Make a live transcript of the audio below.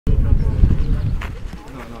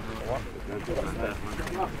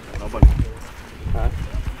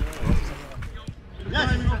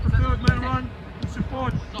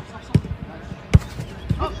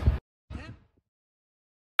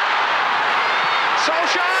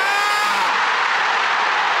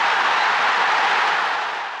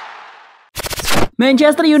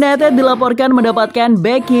Manchester United dilaporkan mendapatkan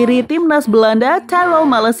bek kiri timnas Belanda Inilah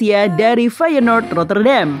Malacia dari Feyenoord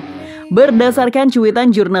Rotterdam. Berdasarkan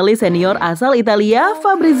cuitan jurnalis senior asal Italia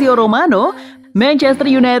Fabrizio Romano, Manchester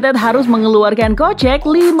United harus mengeluarkan kocek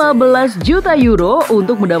 15 juta euro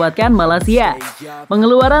untuk mendapatkan Malacia.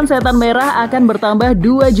 Pengeluaran setan merah akan bertambah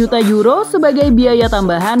 2 juta euro sebagai biaya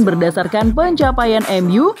tambahan berdasarkan pencapaian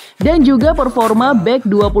MU dan juga performa bek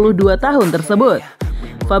 22 tahun tersebut.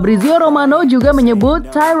 Fabrizio Romano juga menyebut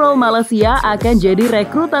Inilah Malacia akan jadi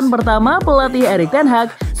rekrutan pertama pelatih Erik ten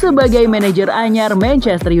Hag sebagai manajer anyar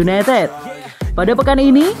Manchester United. Pada pekan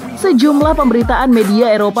ini, sejumlah pemberitaan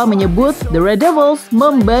media Eropa menyebut The Red Devils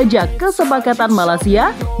membajak kesepakatan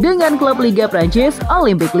Malacia dengan klub Liga Prancis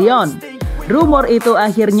Olympique Lyon. Rumor itu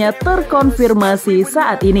akhirnya terkonfirmasi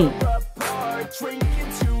saat ini.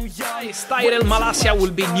 Inilah Malacia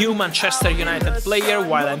will be new Manchester United player.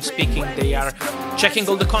 While I'm speaking, they are checking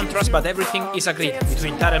all the contracts, but everything is agreed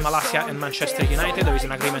between Inilah Malacia and Manchester United. There is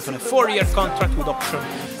an agreement on a 4-year contract with option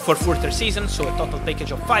for further season, so a total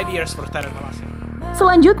package of 5 years for Inilah Malacia.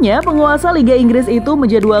 Selanjutnya, penguasa Liga Inggris itu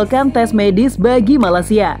menjadwalkan tes medis bagi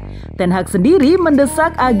Malacia. Ten Hag sendiri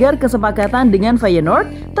mendesak agar kesepakatan dengan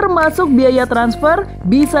Feyenoord, termasuk biaya transfer,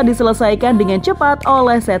 bisa diselesaikan dengan cepat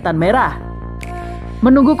oleh setan merah.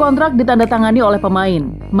 Menunggu kontrak ditandatangani oleh pemain,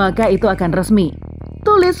 maka itu akan resmi,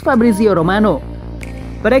 tulis Fabrizio Romano.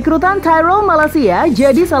 Perekrutan Inilah Malacia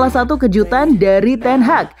jadi salah satu kejutan dari Ten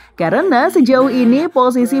Hag, karena sejauh ini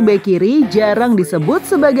posisi bek kiri jarang disebut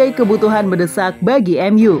sebagai kebutuhan mendesak bagi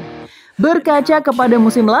MU. Berkaca kepada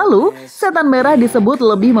musim lalu, setan merah disebut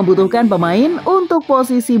lebih membutuhkan pemain untuk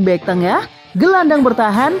posisi bek tengah, gelandang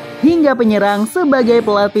bertahan, hingga penyerang sebagai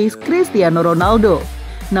pelapis Cristiano Ronaldo.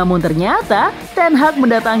 Namun ternyata Ten Hag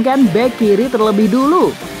mendatangkan bek kiri terlebih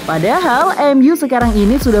dulu. Padahal MU sekarang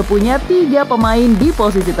ini sudah punya 3 pemain di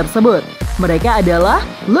posisi tersebut. Mereka adalah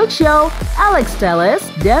Luke Shaw, Alex Telles,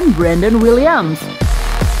 dan Brandon Williams.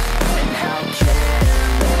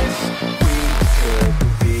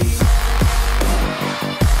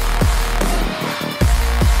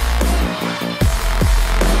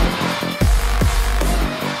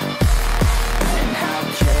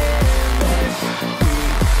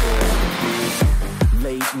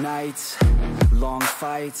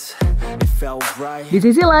 Di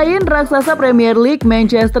sisi lain, raksasa Premier League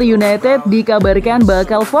Manchester United dikabarkan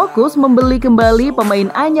bakal fokus membeli kembali pemain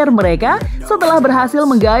anyar mereka setelah berhasil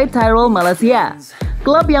menggait Inilah Malacia.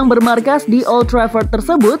 Klub yang bermarkas di Old Trafford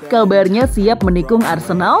tersebut kabarnya siap menikung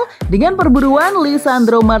Arsenal dengan perburuan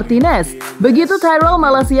Lisandro Martinez. Begitu Inilah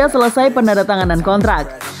Malacia selesai penandatanganan kontrak.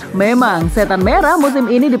 Memang, setan merah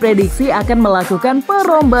musim ini diprediksi akan melakukan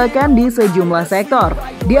perombakan di sejumlah sektor,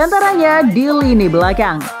 di antaranya di lini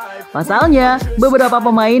belakang. Pasalnya, beberapa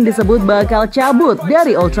pemain disebut bakal cabut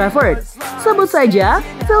dari Old Trafford. Sebut saja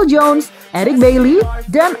Phil Jones, Eric Bailly,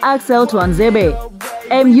 dan Axel Tuanzebe.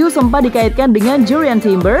 MU sempat dikaitkan dengan Jurriën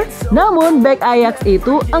Timber, namun bek Ajax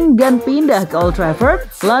itu enggan pindah ke Old Trafford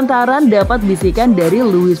lantaran dapat bisikan dari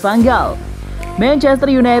Louis van Gaal. Manchester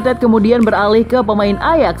United kemudian beralih ke pemain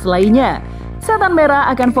Ajax lainnya. Setan merah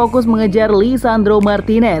akan fokus mengejar Lisandro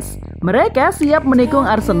Martinez. Mereka siap menikung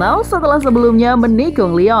Arsenal setelah sebelumnya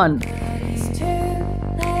menikung Lyon.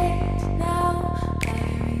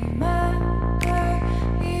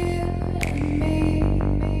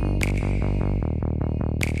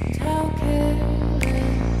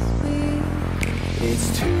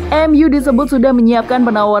 MU disebut sudah menyiapkan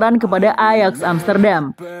penawaran kepada Ajax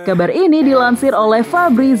Amsterdam. Kabar ini dilansir oleh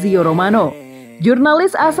Fabrizio Romano.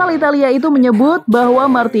 Jurnalis asal Italia itu menyebut bahwa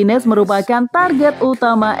Martinez merupakan target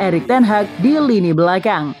utama Erik ten Hag di lini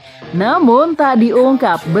belakang. Namun tak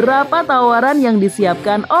diungkap berapa tawaran yang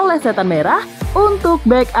disiapkan oleh setan merah untuk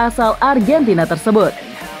bek asal Argentina tersebut.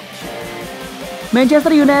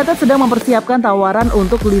 Manchester United sedang mempersiapkan tawaran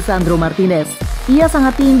untuk Lisandro Martinez. Ia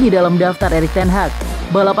sangat tinggi dalam daftar Erik ten Hag.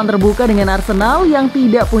 Balapan terbuka dengan Arsenal yang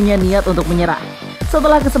tidak punya niat untuk menyerah.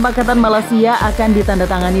 Setelah kesepakatan Malacia akan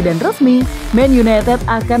ditandatangani dan resmi, Man United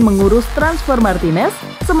akan mengurus transfer Martinez,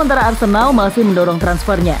 sementara Arsenal masih mendorong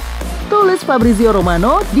transfernya. Tulis Fabrizio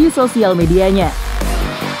Romano di sosial medianya.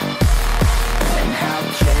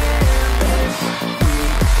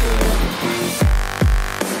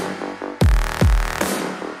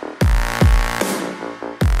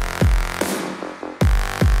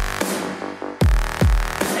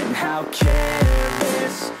 How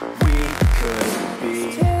careless we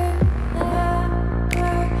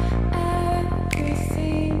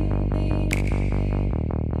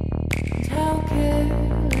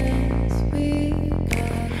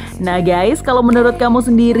Nah guys, kalau menurut kamu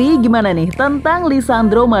sendiri gimana nih tentang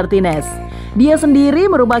Lisandro Martinez? Dia sendiri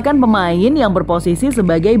merupakan pemain yang berposisi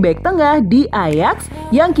sebagai bek tengah di Ajax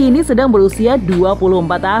yang kini sedang berusia 24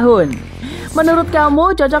 tahun. Menurut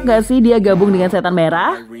kamu cocok gak sih dia gabung dengan Setan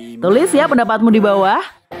Merah? Tulis ya pendapatmu di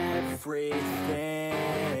bawah.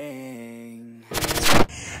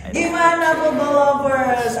 Gimana football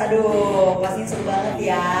lovers? Aduh, pastinya seru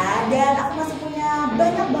banget ya. Dan aku masih punya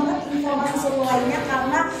banyak banget informasi seru lainnya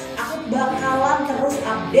karena aku bakalan terus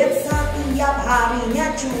update setiap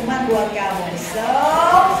harinya cuman buat kamu. So,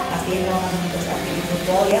 pastiin kalau kamu terus update di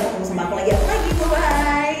football ya. Ketemu sama aku lagi.